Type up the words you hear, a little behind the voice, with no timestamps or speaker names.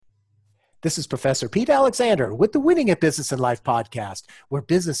This is Professor Pete Alexander with the Winning at Business and Life podcast, where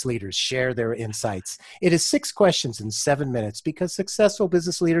business leaders share their insights. It is 6 questions in 7 minutes because successful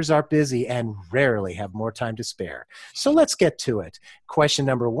business leaders are busy and rarely have more time to spare. So let's get to it. Question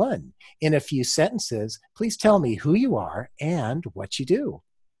number 1. In a few sentences, please tell me who you are and what you do.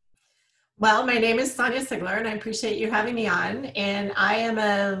 Well, my name is Sonia Sigler, and I appreciate you having me on. And I am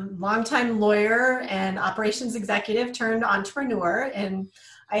a longtime lawyer and operations executive turned entrepreneur, and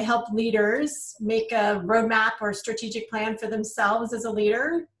I help leaders make a roadmap or strategic plan for themselves as a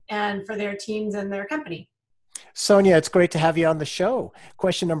leader and for their teams and their company. Sonia, it's great to have you on the show.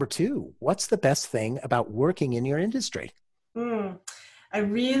 Question number 2, what's the best thing about working in your industry? I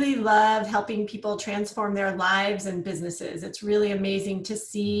really love helping people transform their lives and businesses. It's really amazing to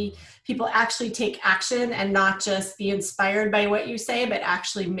see people actually take action and not just be inspired by what you say, but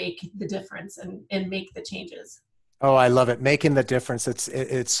actually make the difference and make the changes. Oh, I love it. Making the difference.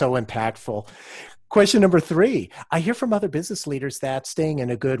 It's so impactful. Question number 3. I hear from other business leaders that staying in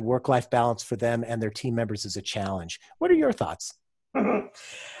a good work-life balance for them and their team members is a challenge. What are your thoughts?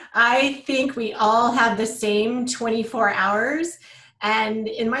 I think we all have the same 24 hours. And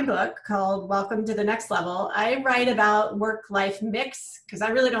in my book called Welcome to the Next Level, I write about work-life mix because I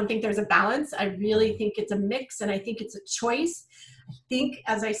really don't think there's a balance. I really think it's a mix, and I think it's a choice. I think,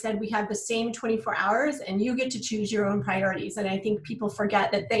 as I said, we have the same 24 hours and you get to choose your own priorities. And I think people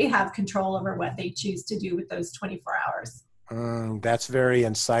forget that they have control over what they choose to do with those 24 hours. That's very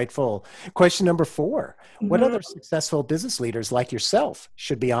insightful. Question number 4. What other successful business leaders like yourself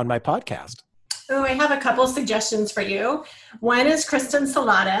should be on my podcast? Oh, I have a couple suggestions for you. One is Kristen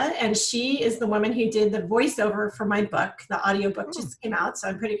Salata, and she is the woman who did the voiceover for my book. The audiobook just came out, so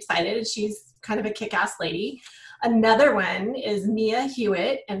I'm pretty excited. She's kind of a kick-ass lady. Another one is Mia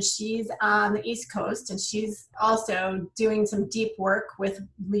Hewitt, and she's on the East Coast, and she's also doing some deep work with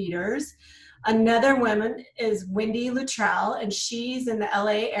leaders. Another woman is Wendy Luttrell, and she's in the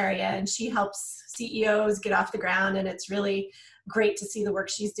LA area, and she helps CEOs get off the ground, and it's really great to see the work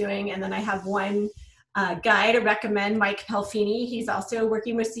she's doing. And then I have one guy to recommend, Mike Pelfini. He's also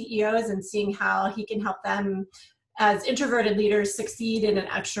working with CEOs and seeing how he can help them as introverted leaders succeed in an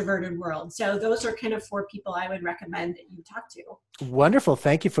extroverted world. So those are kind of 4 people I would recommend that you talk to. Wonderful.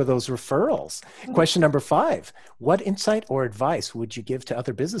 Thank you for those referrals. Question number 5. What insight or advice would you give to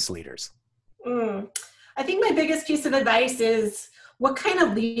other business leaders? I think my biggest piece of advice is, what kind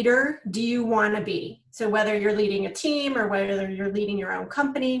of leader do you want to be? So whether you're leading a team or whether you're leading your own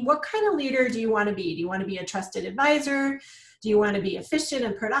company, what kind of leader do you want to be? Do you want to be a trusted advisor? Do you want to be efficient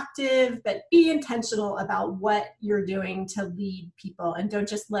and productive? But be intentional about what you're doing to lead people, and don't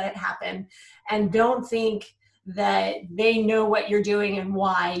just let it happen. And don't think that they know what you're doing and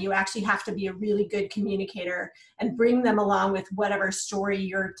why. You actually have to be a really good communicator and bring them along with whatever story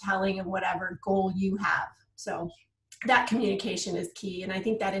you're telling and whatever goal you have. So that communication is key. And I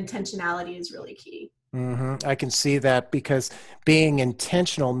think that intentionality is really key. I can see that, because being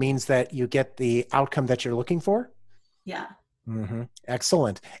intentional means that you get the outcome that you're looking for. Yeah.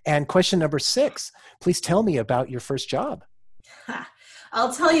 Excellent. And question number 6, please tell me about your first job.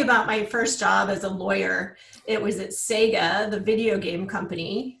 I'll tell you about my first job as a lawyer. It was at Sega, the video game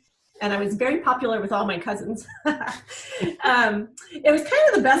company. And I was very popular with all my cousins. It was kind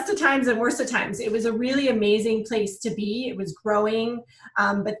of the best of times and worst of times. It was a really amazing place to be. It was growing.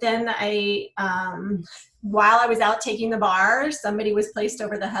 But then while I was out taking the bar, somebody was placed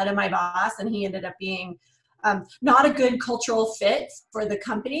over the head of my boss, and he ended up being not a good cultural fit for the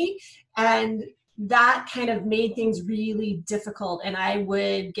company. And that kind of made things really difficult. And I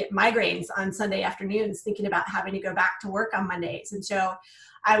would get migraines on Sunday afternoons thinking about having to go back to work on Mondays. And so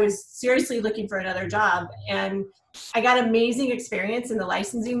I was seriously looking for another job, and I got amazing experience in the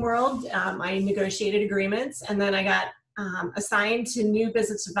licensing world. I negotiated agreements, and then I got assigned to new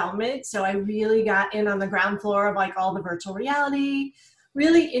business development. So I really got in on the ground floor of like all the virtual reality,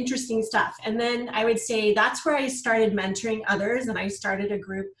 really interesting stuff. And then I would say that's where I started mentoring others, and I started a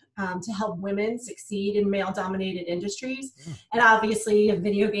group to help women succeed in male-dominated industries. And obviously, the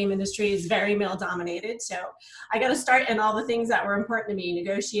video game industry is very male-dominated. So I got to start in all the things that were important to me: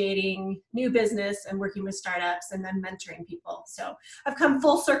 negotiating new business and working with startups, and then mentoring people. So I've come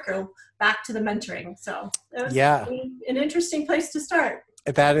full circle back to the mentoring. So it was an interesting place to start.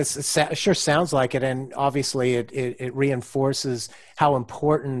 That is, sure sounds like it. And obviously it reinforces how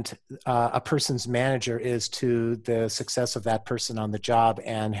important a person's manager is to the success of that person on the job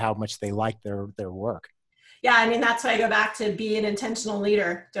and how much they like their work. Yeah. I mean, that's why I go back to be an intentional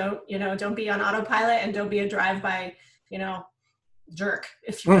leader. Don't be on autopilot, and don't be a drive-by, jerk,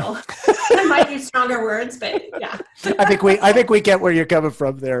 if you will. I might use stronger words, but yeah. I think we get where you're coming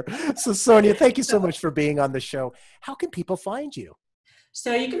from there. So Sonia, thank you so much for being on the show. How can people find you?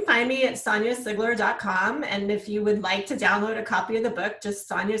 So you can find me at soniasigler.com. And if you would like to download a copy of the book, just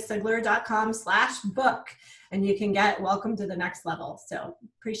soniasigler.com/book, and you can get Welcome to the Next Level. So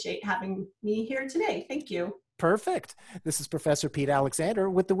appreciate having me here today. Thank you. Perfect. This is Professor Pete Alexander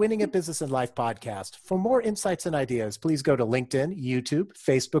with the Winning at Business and Life podcast. For more insights and ideas, please go to LinkedIn, YouTube,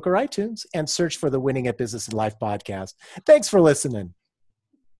 Facebook, or iTunes and search for the Winning at Business and Life podcast. Thanks for listening.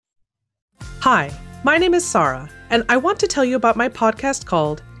 Hi, my name is Sarah, and I want to tell you about my podcast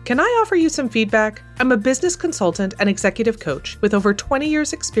called Can I Offer You Some Feedback? I'm a business consultant and executive coach with over 20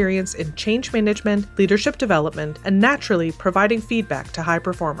 years experience in change management, leadership development, and naturally providing feedback to high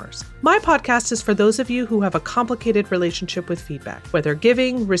performers. My podcast is for those of you who have a complicated relationship with feedback, whether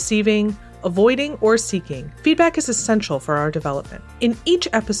giving, receiving, avoiding, or seeking. Feedback is essential for our development. In each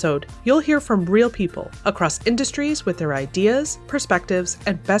episode, you'll hear from real people across industries with their ideas, perspectives,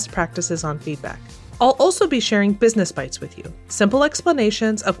 and best practices on feedback. I'll also be sharing business bites with you, simple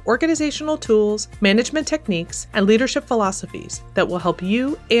explanations of organizational tools, management techniques, and leadership philosophies that will help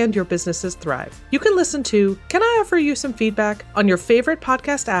you and your businesses thrive. You can listen to Can I Offer You Some Feedback on your favorite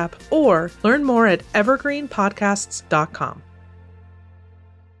podcast app or learn more at evergreenpodcasts.com.